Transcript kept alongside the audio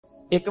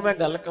एक मैं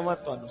गल कहां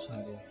तुहानूं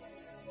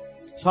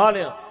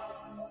सारिआं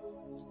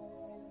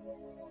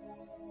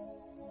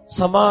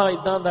समा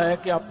इदां दा है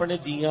कि अपने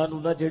जीआं नूं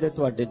ना जिहड़े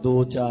तुहाडे 2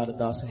 4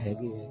 10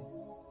 हैगे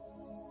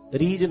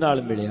रीझ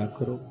नाल मिलिया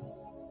करो,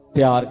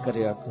 प्यार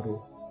करिया करो।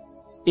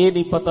 ये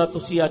नहीं पता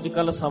तुसी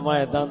अजकल समा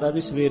इदां दा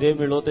भी सवेरे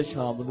मिलो ते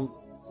शाम नूं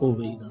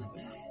होवे ही ना।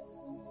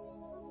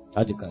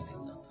 अजकल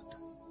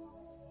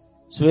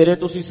सवेरे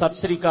तुसी सत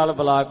श्री अकाल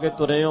बुला के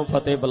तुरे हो,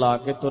 फतेह बुला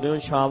के तुरे हो,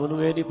 शाम नूं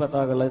ये नहीं पता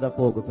अगले दा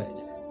भोग पै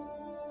जाए।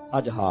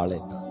 अज हाल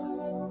इदां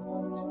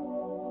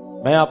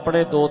मैं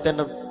अपने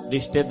 2-3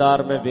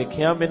 रिश्तेदार मैं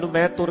वेखिया,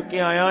 मैं तुर के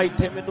आया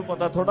इत्थे, मैनूं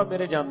पता थोड़ा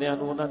मेरे जांदियां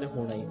नूं उन्हां ने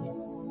होना ही नहीं।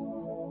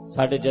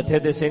 साडे जथे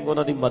दे सिंह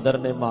उन्हां दी मदर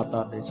ने,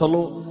 माता ने।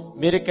 चलो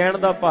मेरे कहण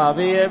दा भाव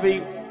यह है भी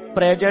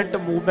प्रेजेंट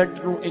मूवमेंट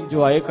नूं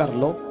इंजॉय कर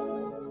लो।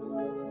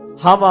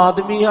 हम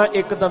आदमी हाँ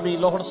एकदम ही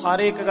लो। हुण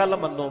सारे एक गल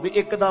मनो भी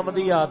एकदम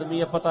दी आदमी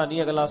है, पता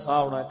नहीं अगला साह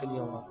आउणा कि नहीं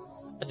आउणा।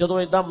 जदों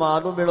इदां मां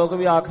नूं मिलोगे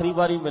भी आखिरी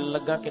वारी मिलण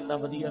लगा किन्ना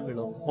वधिया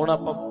मिलोगे। हुण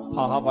आपां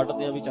फाहा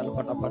वड्डदे आं भी चल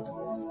फटाफट।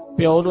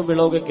 प्यो नूं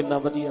मिलोगे किन्ना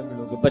वधिया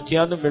मिलोगे,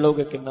 बच्चिआं नूं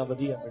मिलोगे किन्ना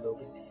वधिया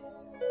मिलोगे।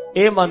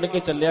 ये मन के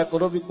चलिया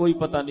करो भी कोई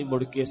पता नहीं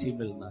मुड़ के असीं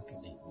मिलना कि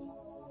नहीं।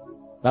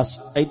 बस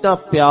इदां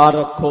प्यार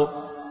रखो,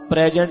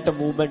 प्रेजेंट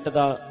मूवमेंट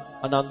दा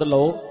आनंद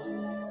लो।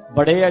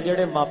 बड़े आ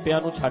जिहड़े मापिआं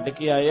नूं छड्ड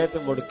के आए आ ते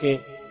मुड़ के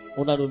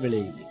उन्हां नूं मिले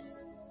ही नहीं।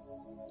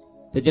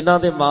 ते जिन्हां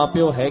दे मां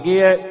प्यो हैगे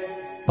आ,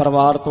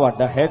 परिवार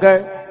तुहाडा हैगा,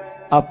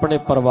 अपने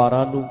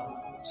परिवारां नूं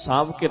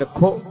साਂभ के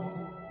रखो,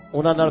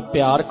 उन्हां नाल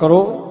प्यार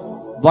करो,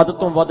 वध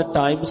तो वध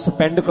टाइम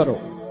स्पेंड करो।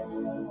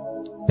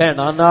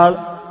 भैणां नाल,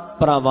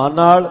 भरावां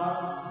नाल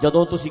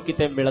जदों तुसीं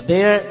किते मिलदे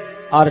आ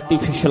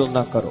आर्टिफिशियल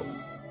ना करो,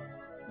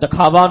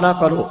 दिखावा ना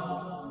करो,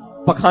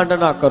 पखंड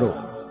ना करो,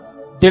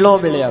 दिलों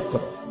मिलिया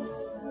करो,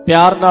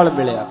 प्यार नाल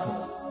मिलिया करो।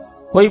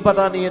 कोई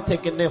पता नहीं इत्थे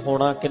किन्ने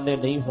होना किन्ने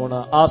नहीं होना।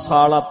 आ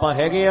साल आपां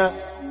हैगे आ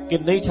कि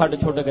नहीं छड्ड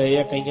छुड्ड गए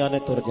आ, कईयां ने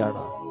तुर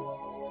जाना,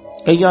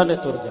 कईयां ने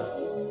तुर जाना।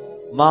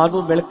 मां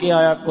नूं मिल के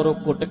आया करो,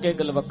 घुट के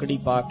गलवकड़ी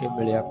पा के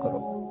मिलिया करो,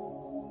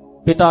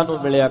 पिता नूं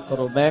मिलिया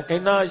करो। मैं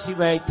कहना असीं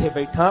मैं इत्थे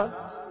बैठा,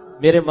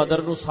 मेरे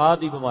मदर नूं साह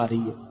दी बीमारी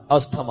है,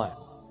 अस्थमा है,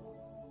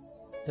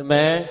 ते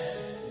मैं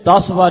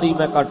 10 वारी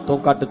मैं घट तो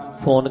घट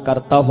फोन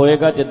करता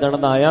होएगा जिद्दण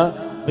दा आया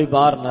भी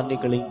बाहर ना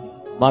निकली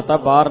माता,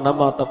 बाहर ना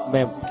माता,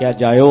 मैं क्या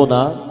जायो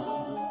ना।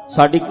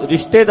 साडी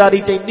रिश्तेदारी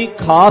च इन्नी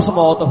खास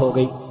मौत हो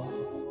गई।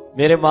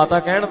 मेरे माता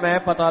कहण मैं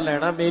पता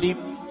लेना, मेरी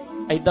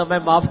ऐदां मैं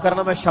माफ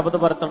करना, मैं शब्द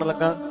वरतन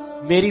लगा,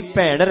 मेरी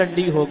भैन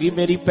रंडी हो गई,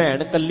 मेरी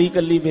भैन कल्ली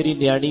कल्ली मेरी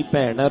न्याणी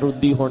भैन है,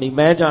 रुंदी होनी,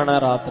 मैं जाना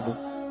रात नूं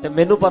ते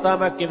मैनूं पता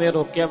मैं किवें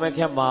रोकिया। मैं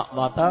कहा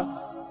माता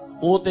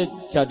वो ते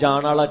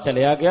जाण वाला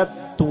चलिया गया,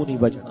 तू नहीं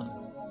बचना,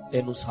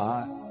 तेनू साह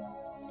है,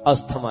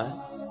 अस्थमा है,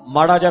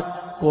 माड़ा जा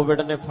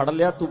कोविड ने फड़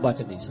लिया, तू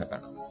बच नहीं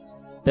सकना।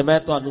 ते मैं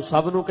तुहानू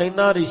सब नूं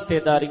कहना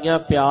रिश्तेदारियां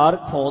प्यार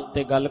फोन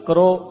ते गल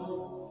करो,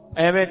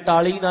 एवें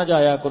टाली ना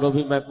जाया करो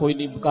भी मैं कोई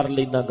नहीं कर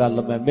लेना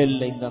गल, मैं मिल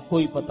लेना।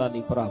 कोई पता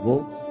नहीं भरावो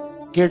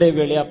किहड़े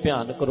वेले आ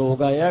भयानक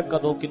रोग आया,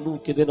 कदों किनू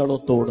किदे नालों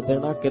तोड़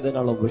देना, किदे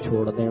नालों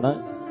विछोड़ देना।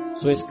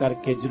 सो इस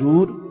करके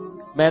जरूर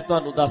मैं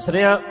तुहानू दस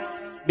रहा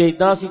भी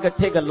इदां असीं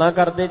इकट्ठे गल्लां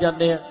करदे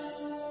जांदे आ।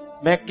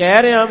 मैं कह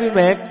रहा भी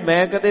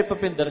मैं कदे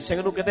भुपिंदर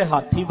सिंह नूं किते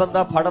हाथी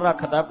बंदा फड़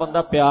रखदा,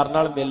 बंदा प्यार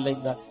नाल मिल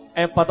लैंदा,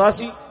 ऐ पता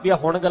सी भी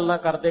हुण गल्लां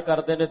करदे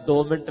करदे ने 2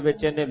 मिनट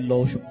विच इहने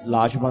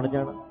लाश बन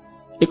जाना,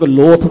 एक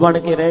लोथ बन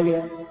के रह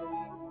गया।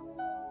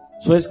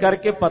 सो इस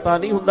करके पता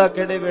नहीं हुंदा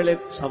किहड़े वेले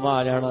समा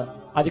आ जाना।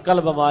 अजकल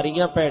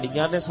बीमारियां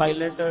भैड़ियां ने,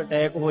 साइलेंट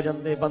अटैक हो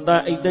जांदे, बंदा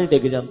इदां ही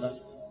डिग जांदा,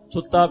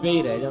 सुत्ता पिया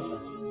ही रह जांदा।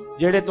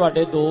 जिहड़े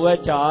तुहाडे 2 है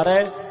 4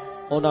 है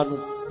उन्हां नूं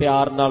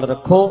प्यार नाल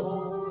रखो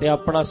ते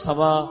अपना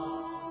समा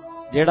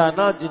जिहड़ा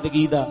ना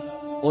जिंदगी दा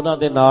उन्हां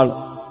दे नाल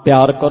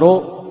प्यार करो।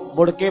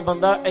 मुड़ के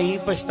बंदा ऐं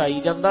पछताई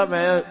जांदा।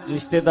 मैं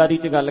रिश्तेदारी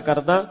च गल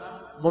करदा,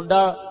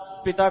 मुंडा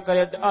पिता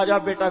करे आ जा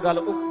बेटा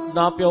गल,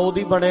 ना प्यो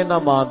दी बने ना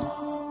मां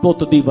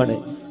पुत दी बने,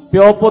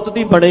 प्यो पुत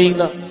दी बने ही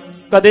ना,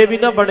 कदे भी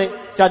ना बने,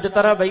 चज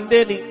तरह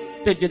बहिंदे नहीं।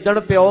 ते जिद्दण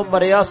प्यो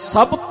मरिया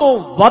सब तो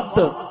वध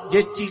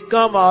जे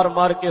चीकां मार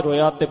मार के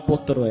रोया ते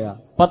पुत रोया।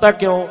 पता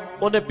क्यों?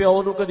 उहने प्यो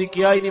नूं कदी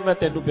किहा ही नहीं मैं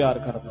तैनूं प्यार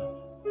करदा।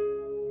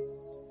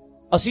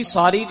 असीं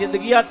सारी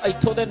जिंदगी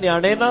इत्थों दे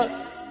न्याणे ना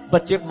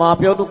बच्चे मां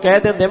प्यो नूं कह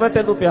दिंदे मैं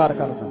तैनूं प्यार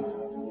करदा,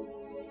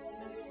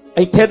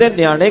 इत्थे दे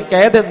न्याणे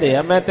कह दिंदे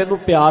आ मैं तैनूं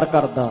प्यार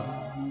करदा,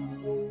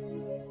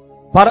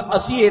 पर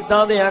असीं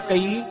इदां दे आ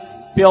कई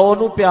प्यो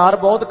नूं प्यार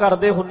बहुत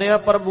करदे हुंदे आ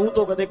पर मूंह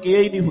तो कदे किहा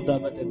ही नहीं हुंदा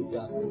मैं तैनूं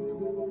प्यार करदा।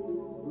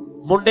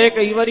 मुंडे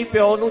कई वारी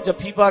प्यो नूं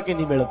जफ्फी पा के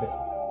नहीं मिलदे,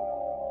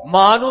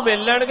 मां नूं मिल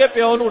लैणगे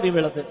प्यो नूं नहीं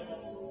मिलदे।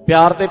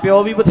 प्यार ते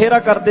प्यो भी बथेरा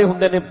करदे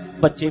हुंदे ने,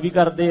 बच्चे भी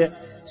करदे आ।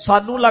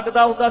 सानू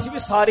लगदा हुंदा सी भी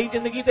सारी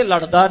जिंदगी ते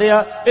लड़दा रहा,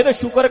 ये तो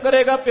शुक्र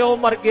करेगा प्यो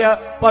मर गया,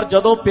 पर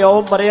जदों प्यो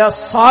मरिया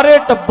सारे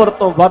टब्बर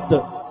तो वध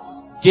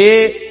जे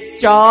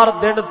 4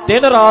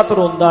 दिन रात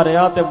रोंदा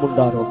रहा ते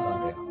मुंडा रोंदा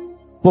रहा,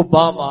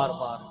 भुब्बा मार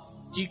मार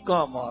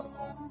चीकां मार,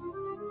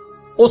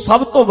 वो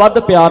सब तो वध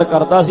प्यार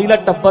करदा सी।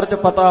 टब्बर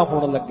च पता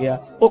होण लग्या,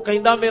 वो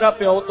कहंदा मेरा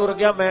प्यो तुर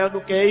गया, मैं उहनूं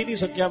कह ही नहीं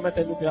सकिया मैं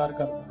तैनूं प्यार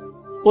करदा।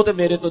 वो ते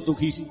मेरे तो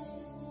दुखी सी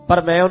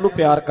पर मैं उहनूं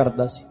प्यार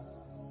करदा सी।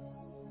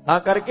 ਤਾਂ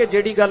ਕਰਕੇ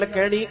ਜਿਹੜੀ ਗੱਲ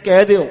ਕਹਿਣੀ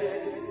ਕਹਿ ਦਿਓ,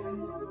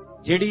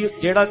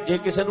 ਜਿਹੜਾ ਜੇ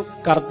ਕਿਸੇ ਨੂੰ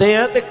ਕਰਦੇ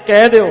ਆ ਤੇ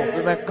ਕਹਿ ਦਿਓ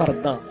ਵੀ ਮੈਂ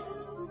ਕਰਦਾ।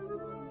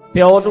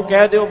 ਪਿਓ ਨੂੰ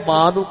ਕਹਿ ਦਿਓ,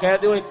 ਮਾਂ ਨੂੰ ਕਹਿ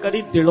ਦਿਓ, ਇੱਕ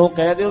ਵਾਰੀ ਦਿਲੋਂ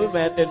ਕਹਿ ਦਿਓ ਵੀ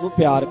ਮੈਂ ਤੈਨੂੰ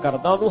ਪਿਆਰ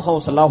ਕਰਦਾ। ਉਹਨੂੰ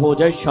ਹੌਸਲਾ ਹੋ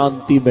ਜਾਏ,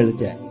 ਸ਼ਾਂਤੀ ਮਿਲ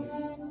ਜਾਏ।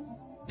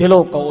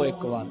 ਦਿਲੋਂ ਕਹੋ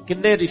ਇੱਕ ਵਾਰ।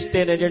 ਕਿੰਨੇ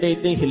ਰਿਸ਼ਤੇ ਨੇ ਜਿਹੜੇ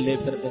ਏਦਾਂ ਹੀ ਹਿੱਲੇ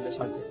ਫਿਰਦੇ ਨੇ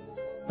ਸਾਡੇ।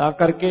 ਤਾਂ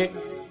ਕਰਕੇ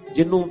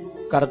ਜਿਹਨੂੰ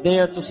ਕਰਦੇ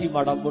ਆ ਤੁਸੀਂ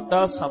ਮਾੜਾ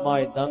ਮੋਟਾ, ਸਮਾਂ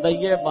ਏਦਾਂ ਦਾ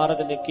ਹੀ ਹੈ।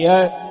 ਮਹਾਰਾਜ ਨੇ ਕਿਹਾ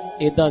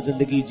ਏਦਾਂ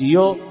ਜ਼ਿੰਦਗੀ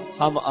ਜੀਓ।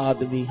 ਹਮ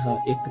ਆਦਮੀ ਹਾਂ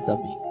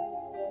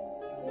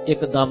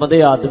ਇੱਕ ਦਮ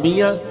ਦੇ ਆਦਮੀ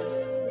ਆ।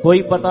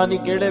 ਕੋਈ ਪਤਾ ਨਹੀਂ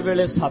ਕਿਹੜੇ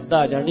ਵੇਲੇ ਸੱਦ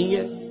ਆ ਜਾਣੀ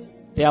ਹੈ।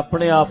 ਤੇ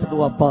ਆਪਣੇ ਆਪ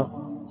ਨੂੰ ਆਪਾਂ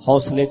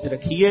ਹੌਸਲੇ 'ਚ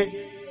ਰੱਖੀਏ,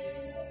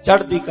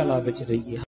 ਚੜ੍ਹਦੀ ਕਲਾ ਵਿੱਚ ਰਹੀਏ।